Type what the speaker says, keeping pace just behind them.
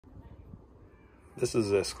This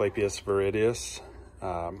is Asclepias viridis,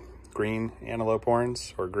 green antelope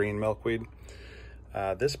horns or green milkweed.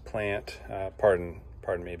 This plant, pardon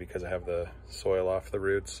me because I have the soil off the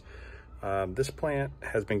roots. This plant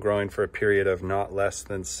has been growing for a period of not less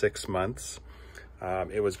than 6 months.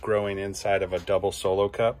 It was growing inside of a double solo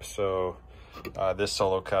cup, so this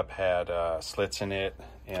solo cup had slits in it,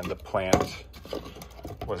 and the plant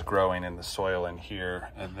was growing in the soil in here.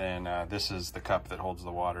 And then this is the cup that holds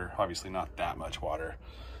the water, obviously not that much water.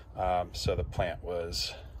 So the plant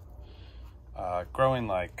was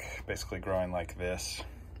basically growing like this,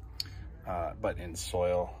 but in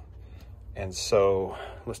soil. And so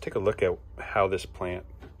let's take a look at how this plant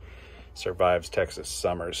survives Texas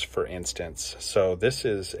summers, for instance. So this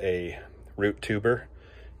is a root tuber.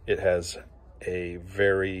 It has a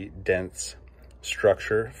very dense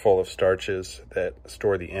structure full of starches that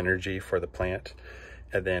store the energy for the plant,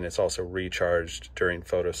 and then it's also recharged during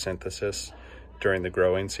photosynthesis during the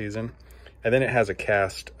growing season. And then it has a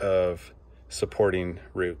cast of supporting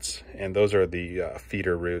roots, and those are the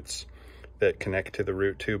feeder roots that connect to the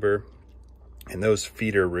root tuber. And those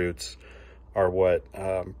feeder roots are what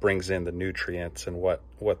brings in the nutrients and what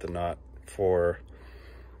the not for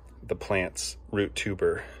the plant's root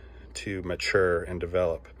tuber to mature and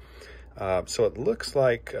develop. So it looks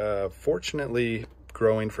like, fortunately,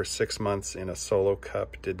 growing for 6 months in a solo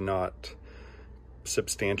cup did not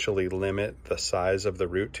substantially limit the size of the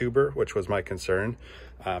root tuber, which was my concern.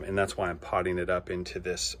 And that's why I'm potting it up into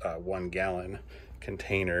this 1 gallon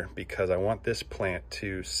container, because I want this plant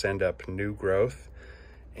to send up new growth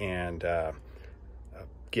and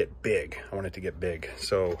get big. I want it to get big.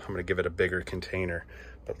 So I'm going to give it a bigger container.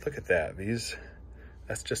 But look at that.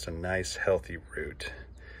 That's just a nice, healthy root.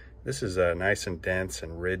 This is nice and dense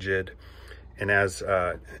and rigid. And as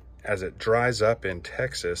it dries up in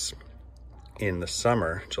Texas in the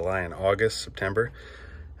summer, July and August, September,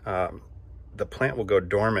 the plant will go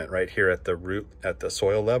dormant right here at the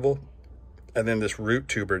soil level. And then this root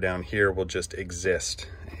tuber down here will just exist.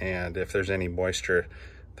 And if there's any moisture,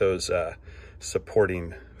 those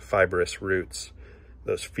supporting fibrous roots,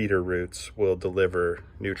 those feeder roots, will deliver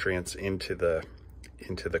nutrients into the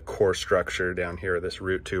core structure down here of this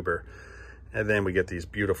root tuber. And then we get these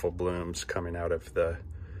beautiful blooms coming out of the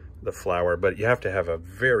flower. But you have to have a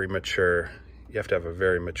very mature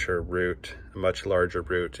root, a much larger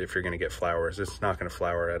root, if you're going to get flowers. It's not going to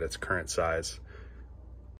flower at its current size.